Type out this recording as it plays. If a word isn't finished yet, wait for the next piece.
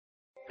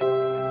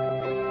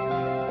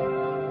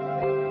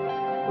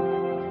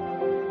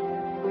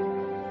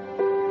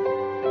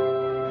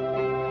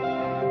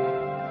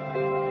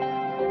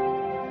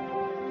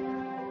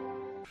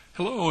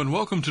Hello and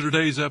welcome to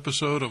today's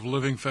episode of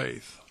Living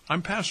Faith.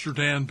 I'm Pastor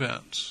Dan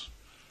Bentz.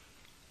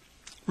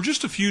 We're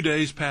just a few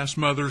days past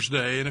Mother's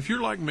Day, and if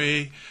you're like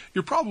me,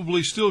 you're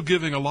probably still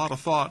giving a lot of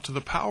thought to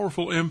the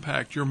powerful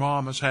impact your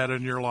mom has had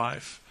in your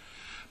life.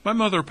 My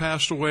mother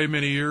passed away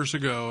many years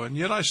ago, and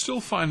yet I still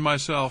find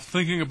myself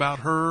thinking about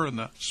her and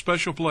the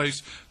special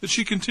place that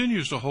she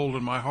continues to hold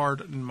in my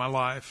heart and in my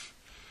life.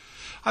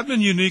 I've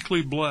been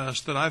uniquely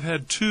blessed that I've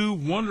had two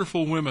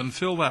wonderful women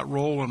fill that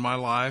role in my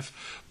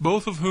life,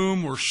 both of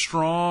whom were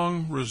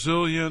strong,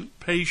 resilient,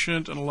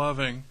 patient, and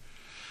loving.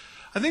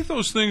 I think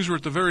those things are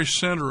at the very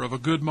center of a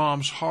good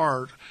mom's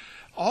heart,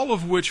 all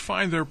of which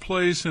find their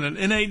place in an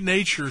innate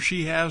nature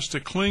she has to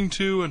cling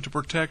to and to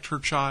protect her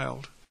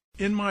child.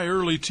 In my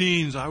early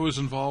teens, I was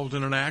involved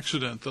in an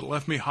accident that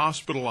left me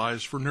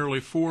hospitalized for nearly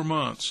 4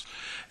 months.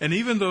 And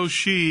even though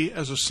she,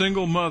 as a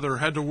single mother,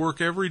 had to work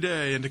every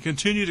day and to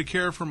continue to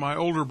care for my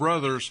older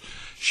brothers,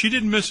 she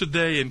didn't miss a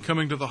day in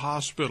coming to the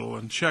hospital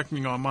and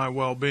checking on my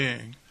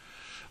well-being.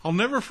 I'll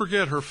never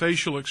forget her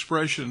facial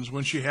expressions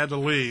when she had to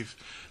leave.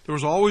 There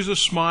was always a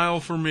smile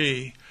for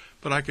me,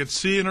 but I could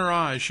see in her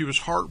eyes she was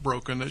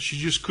heartbroken that she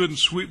just couldn't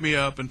sweep me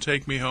up and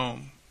take me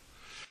home.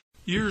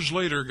 Years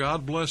later,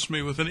 God blessed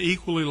me with an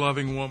equally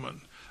loving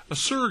woman, a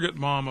surrogate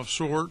mom of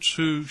sorts,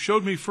 who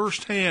showed me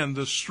firsthand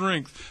the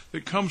strength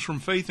that comes from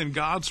faith in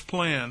God's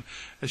plan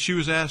as she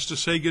was asked to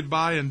say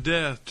goodbye in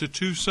death to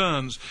 2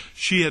 sons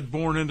she had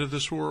born into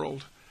this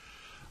world.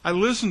 I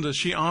listened as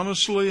she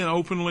honestly and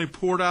openly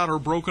poured out her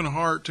broken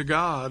heart to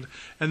God,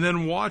 and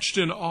then watched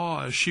in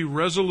awe as she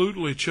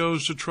resolutely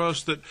chose to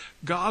trust that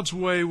God's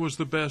way was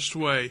the best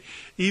way,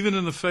 even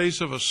in the face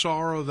of a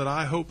sorrow that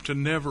I hope to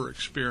never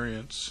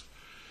experience.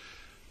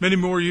 Many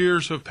more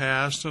years have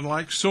passed, and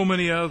like so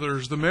many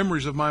others, the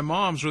memories of my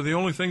moms are the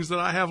only things that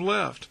I have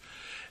left.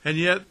 And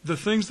yet, the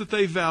things that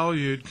they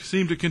valued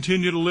seem to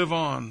continue to live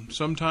on,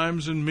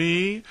 sometimes in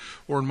me,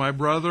 or in my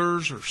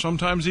brothers, or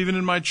sometimes even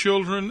in my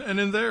children and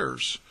in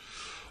theirs.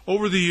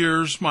 Over the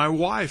years, my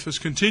wife has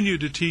continued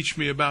to teach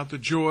me about the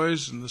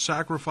joys and the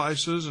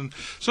sacrifices, and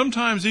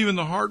sometimes even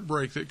the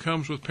heartbreak that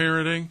comes with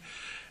parenting.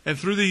 And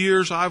through the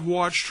years, I've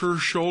watched her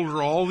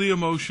shoulder all the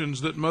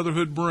emotions that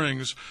motherhood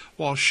brings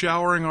while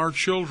showering our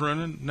children,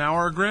 and now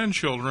our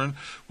grandchildren,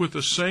 with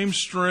the same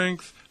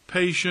strength,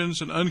 patience,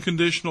 and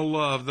unconditional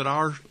love that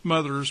our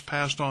mothers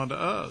passed on to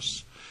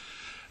us.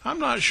 I'm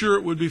not sure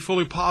it would be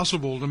fully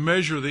possible to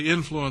measure the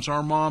influence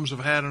our moms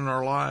have had in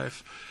our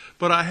life,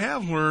 but I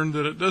have learned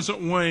that it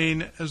doesn't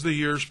wane as the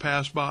years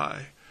pass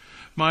by.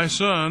 My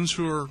sons,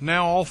 who are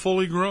now all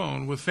fully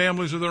grown with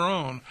families of their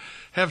own,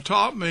 have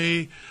taught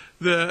me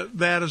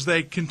that as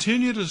they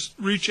continue to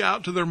reach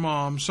out to their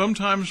mom,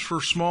 sometimes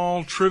for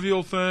small,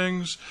 trivial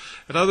things,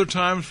 at other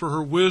times for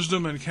her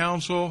wisdom and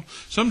counsel,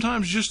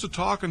 sometimes just to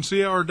talk and see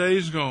how her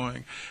day's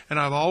going. And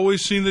I've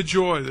always seen the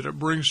joy that it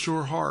brings to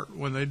her heart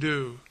when they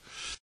do.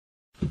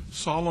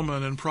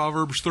 Solomon in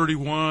Proverbs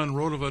 31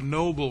 wrote of a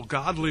noble,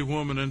 godly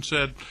woman and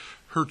said,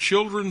 "Her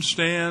children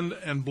stand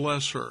and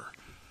bless her."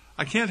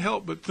 I can't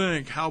help but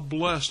think how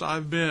blessed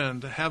I've been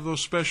to have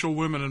those special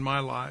women in my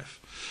life.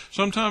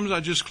 Sometimes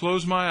I just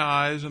close my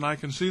eyes and I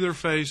can see their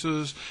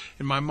faces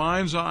in my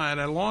mind's eye,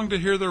 and I long to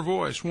hear their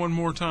voice one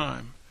more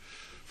time.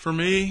 For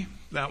me,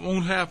 that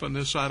won't happen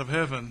this side of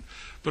heaven,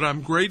 but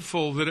I'm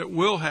grateful that it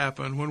will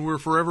happen when we're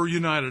forever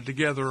united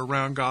together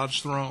around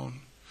God's throne.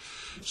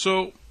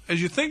 So,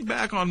 as you think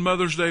back on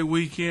Mother's Day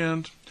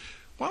weekend,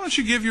 why don't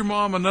you give your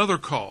mom another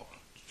call?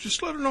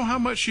 Just let her know how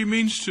much she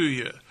means to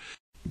you.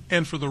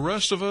 And for the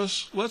rest of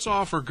us, let's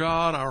offer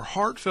God our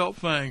heartfelt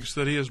thanks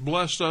that He has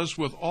blessed us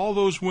with all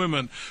those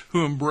women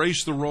who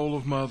embrace the role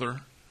of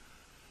mother.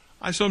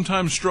 I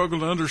sometimes struggle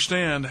to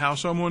understand how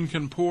someone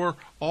can pour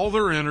all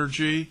their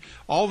energy,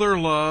 all their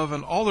love,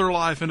 and all their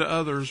life into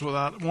others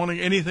without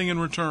wanting anything in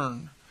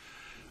return.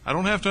 I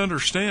don't have to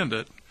understand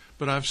it,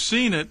 but I've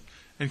seen it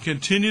and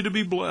continue to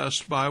be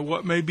blessed by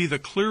what may be the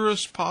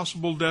clearest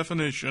possible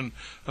definition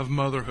of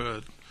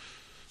motherhood.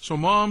 So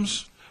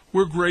moms,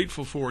 we're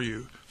grateful for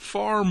you,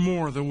 far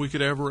more than we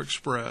could ever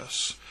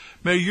express.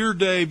 May your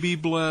day be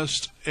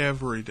blessed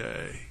every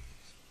day.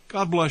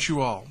 God bless you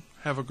all.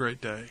 Have a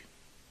great day.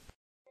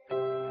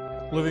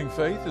 Living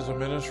Faith is a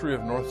ministry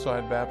of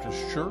Northside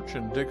Baptist Church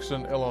in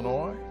Dixon,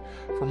 Illinois.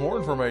 For more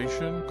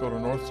information, go to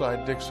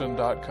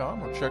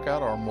northsidedixon.com or check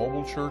out our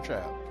mobile church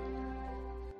app.